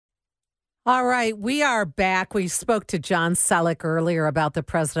All right, we are back. We spoke to John Selleck earlier about the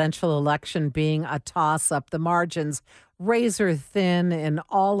presidential election being a toss-up. The margins razor thin in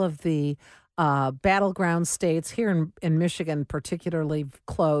all of the battleground states, here in Michigan, particularly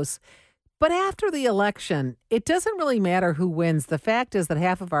close. But after the election, it doesn't really matter who wins. The fact is that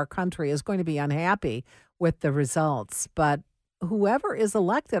half of our country is going to be unhappy with the results. But whoever is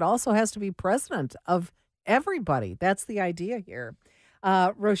elected also has to be president of everybody. That's the idea here.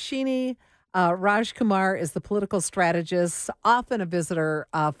 Roshini Raj Kumar is the political strategist, often a visitor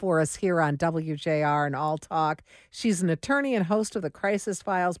for us here on WJR and All Talk. She's an attorney and host of the Crisis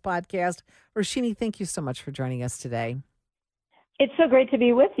Files podcast. Roshini, thank you so much for joining us today. It's so great to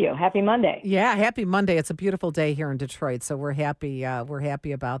be with you. Happy Monday. Yeah, happy Monday. It's a beautiful day here in Detroit, so we're happy. We're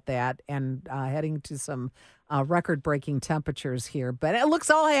happy about that, and heading to some record-breaking temperatures here. But it looks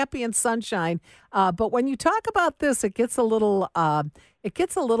all happy and sunshine. But when you talk about this, it gets a little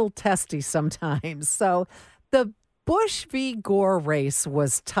testy sometimes. So the Bush v. Gore race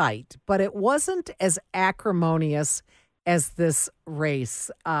was tight, but it wasn't as acrimonious as this race.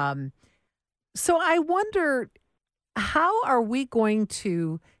 So I wonder, how are we going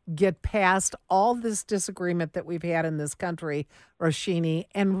to get past all this disagreement that we've had in this country, Roshini,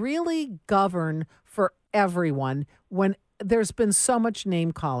 and really govern for everyone when there's been so much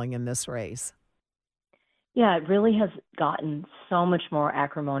name calling in this race? Yeah, it really has gotten so much more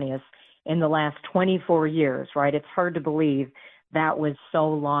acrimonious in the last 24 years, right? It's hard to believe that was so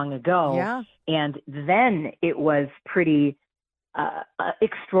long ago. Yeah. And then it was pretty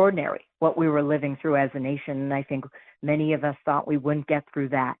extraordinary what we were living through as a nation. And I think many of us thought we wouldn't get through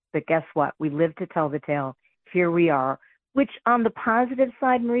that. But guess what? We lived to tell the tale. Here we are, which on the positive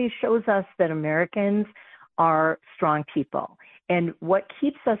side, Marie, shows us that Americans are strong people. And what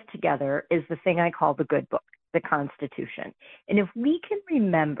keeps us together is the thing I call the good book, the Constitution. And if we can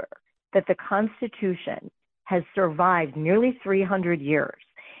remember that the Constitution has survived nearly 300 years,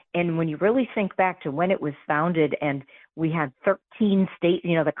 and when you really think back to when it was founded, and we had 13 states,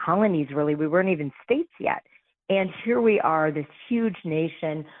 the colonies, really, we weren't even states yet. And here we are, this huge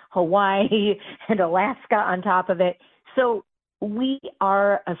nation, Hawaii and Alaska on top of it. So we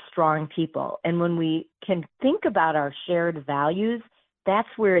are a strong people. And when we can think about our shared values, that's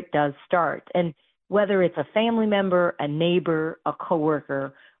where it does start. And whether it's a family member, a neighbor, a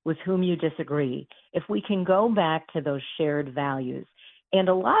coworker with whom you disagree, if we can go back to those shared values, and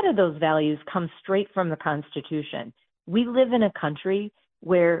a lot of those values come straight from the Constitution. We live in a country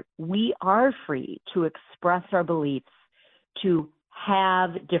where we are free to express our beliefs, to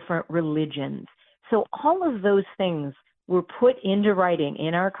have different religions. So all of those things were put into writing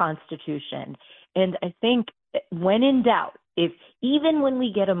in our Constitution. And I think when in doubt, even when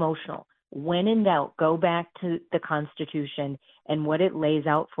we get emotional, when in doubt, go back to the Constitution and what it lays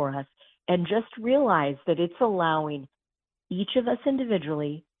out for us, and just realize that it's allowing each of us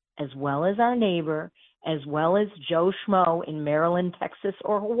individually, as well as our neighbor, as well as Joe Schmo in Maryland, Texas,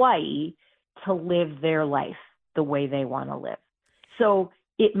 or Hawaii, to live their life the way they want to live. So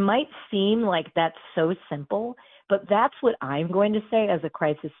it might seem like that's so simple, but that's what I'm going to say as a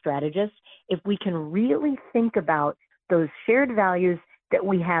crisis strategist. If we can really think about those shared values that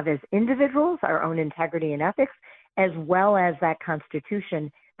we have as individuals, our own integrity and ethics, as well as that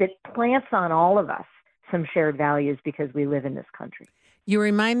Constitution that plants on all of us some shared values because we live in this country. You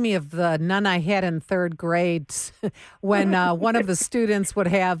remind me of the nun I had in third grade when one of the students would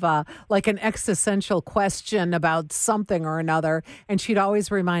have like an existential question about something or another. And she'd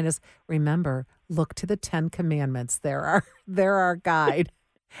always remind us, remember, look to the 10 Commandments. They're our guide.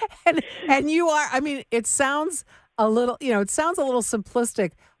 and you are, I mean, it sounds a little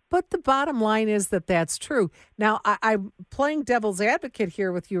simplistic, but the bottom line is that that's true. Now, I'm playing devil's advocate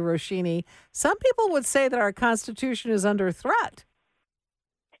here with you, Roshini. Some people would say that our Constitution is under threat.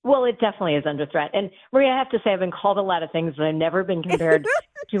 Well, it definitely is under threat. And Maria, I have to say, I've been called a lot of things, but I've never been compared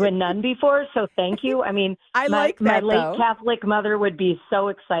to a nun before. So thank you. I mean, my late Catholic mother would be so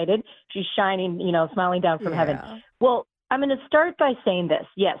excited. She's shining, smiling down from heaven. Well, I'm going to start by saying this.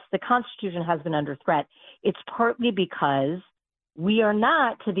 Yes, the Constitution has been under threat. It's partly because we are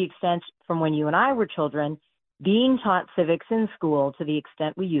not, to the extent from when you and I were children, being taught civics in school to the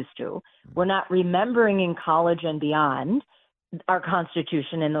extent we used to. We're not remembering in college and beyond our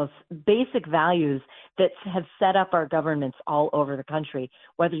Constitution and those basic values that have set up our governments all over the country,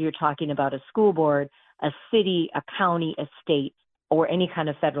 whether you're talking about a school board, a city, a county, a state, or any kind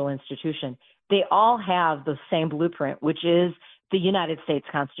of federal institution. They all have the same blueprint, which is the United States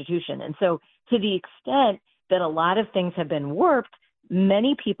Constitution. And so to the extent that a lot of things have been warped,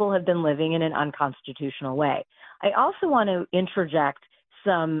 many people have been living in an unconstitutional way. I also want to interject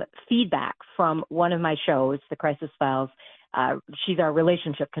some feedback from one of my shows, The Crisis Files. She's our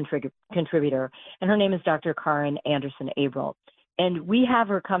relationship contributor, and her name is Dr. Karen Anderson Abril. And we have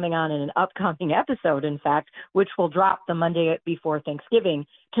her coming on in an upcoming episode, in fact, which will drop the Monday before Thanksgiving,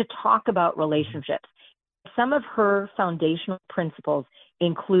 to talk about relationships. Some of her foundational principles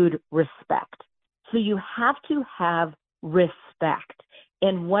include respect. So you have to have respect.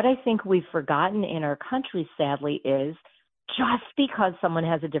 And what I think we've forgotten in our country, sadly, is just because someone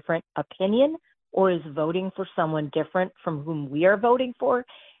has a different opinion or is voting for someone different from whom we are voting for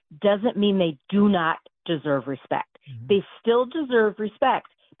doesn't mean they do not deserve respect. Mm-hmm. They still deserve respect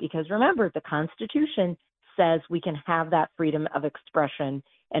because, remember, the Constitution says we can have that freedom of expression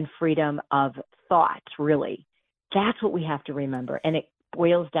and freedom of thought, really. That's what we have to remember. And it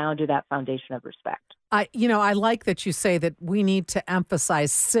boils down to that foundation of respect. I like that you say that we need to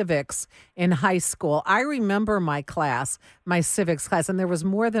emphasize civics in high school. I remember my civics class, and there was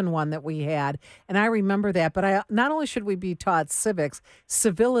more than one that we had, and I remember that. But not only should we be taught civics,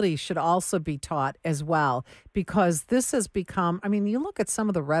 civility should also be taught as well, because this has become, I mean, you look at some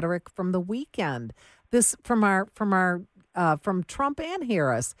of the rhetoric from the weekend, this from Trump and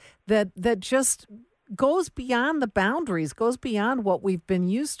Harris, that just goes beyond the boundaries, goes beyond what we've been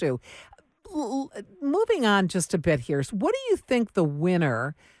used to. Moving on just a bit here, so what do you think the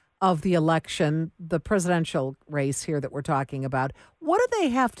winner of the election, the presidential race here that we're talking about, what do they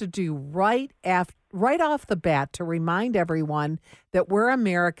have to do right off the bat to remind everyone that we're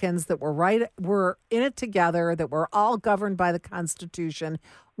Americans, that we're in it together, that we're all governed by the Constitution?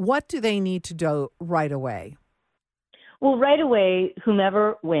 What do they need to do right away? Well, right away,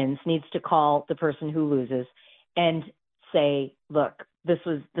 whomever wins needs to call the person who loses and say, look, this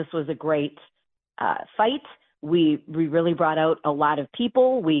was a great fight. We really brought out a lot of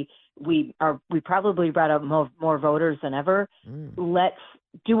people. We probably brought out more voters than ever. Let's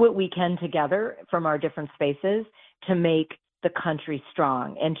do what we can together from our different spaces to make the country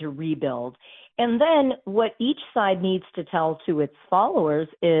strong and to rebuild. And then what each side needs to tell to its followers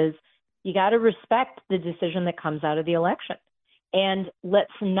is, you got to respect the decision that comes out of the election. And let's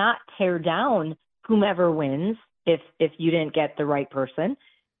not tear down whomever wins if you didn't get the right person,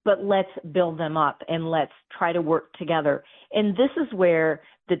 but let's build them up and let's try to work together. And this is where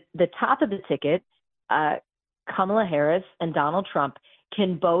the top of the ticket, Kamala Harris and Donald Trump,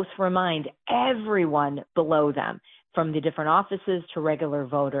 can both remind everyone below them, from the different offices to regular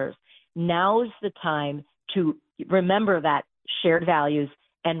voters, now's the time to remember that shared values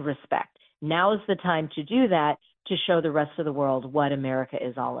and respect. Now is the time to do that, to show the rest of the world what America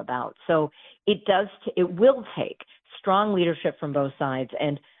is all about. So it will take strong leadership from both sides.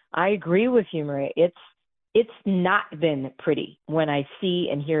 And I agree with you, Maria. It's not been pretty when I see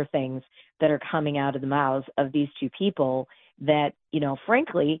and hear things that are coming out of the mouths of these two people that,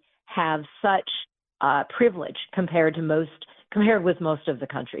 frankly, have such privilege compared with most of the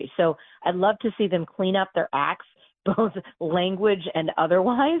country. So I'd love to see them clean up their acts, both language and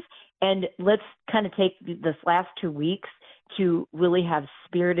otherwise. And let's kind of take this last 2 weeks to really have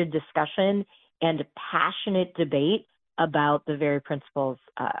spirited discussion and passionate debate about the very principles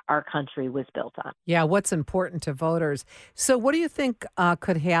our country was built on. Yeah, what's important to voters. So what do you think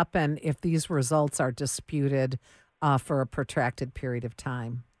could happen if these results are disputed for a protracted period of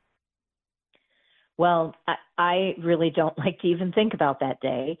time? Well, I really don't like to even think about that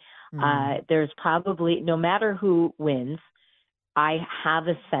day. There's probably, no matter who wins, I have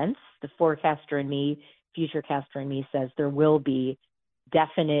a sense, the forecaster in me, futurecaster in me, says there will be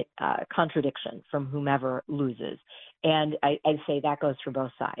definite contradiction from whomever loses. And I say that goes for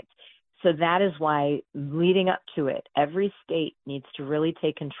both sides. So that is why, leading up to it, every state needs to really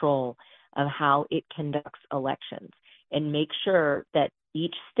take control of how it conducts elections and make sure that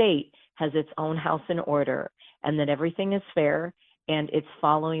each state has its own house in order and that everything is fair and it's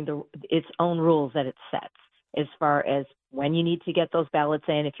following its own rules that it sets as far as when you need to get those ballots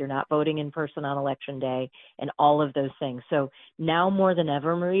in if you're not voting in person on election day and all of those things. So now more than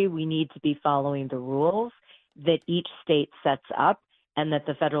ever, Marie, we need to be following the rules that each state sets up and that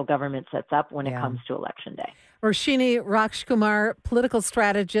the federal government sets up when it comes to election day. Roshini Rakshkumar, political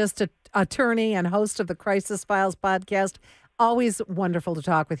strategist, attorney, and host of the Crisis Files podcast. Always wonderful to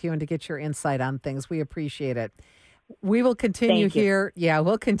talk with you and to get your insight on things. We appreciate it. We will continue here. Yeah,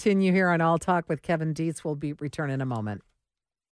 we'll continue here on All Talk with Kevin Dietz. We'll be returning in a moment.